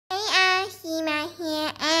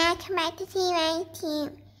welcome back to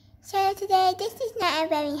TyTube. So today, this is not a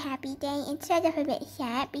very happy day. It's sort of a bit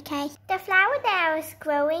sad because the flower that I was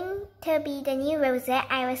growing to be the new Roset,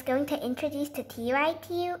 I was going to introduce to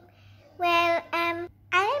TyTube. Well, I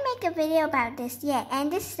didn't make a video about this yet,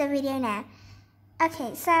 and this is the video now.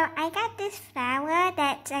 Okay, so I got this flower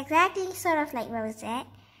that's exactly sort of like Roset.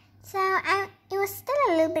 So it was still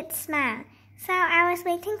a little bit small. So I was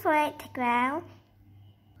waiting for it to grow,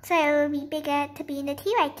 so it will be bigger to be in the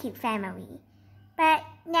TyTube family. But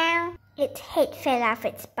now its head fell off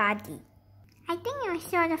its body. I think it was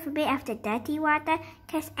sort of a bit of the dirty water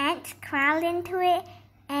because ants crawled into it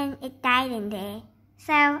and it died in there.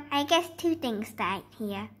 So I guess two things died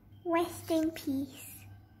here. Rest in peace.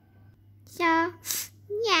 So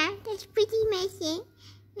yeah, that's pretty much it.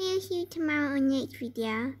 We'll see you tomorrow on next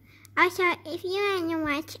video. Also, if you want to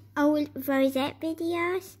watch old Roset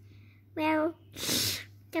videos, well,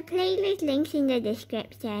 the playlist link's in the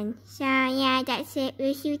description. So yeah, that's it.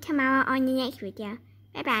 We'll see you tomorrow on the next video.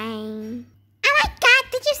 Bye bye. Oh my god,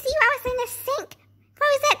 did you see what was in the sink?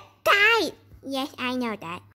 Roset died! Yes, I know that.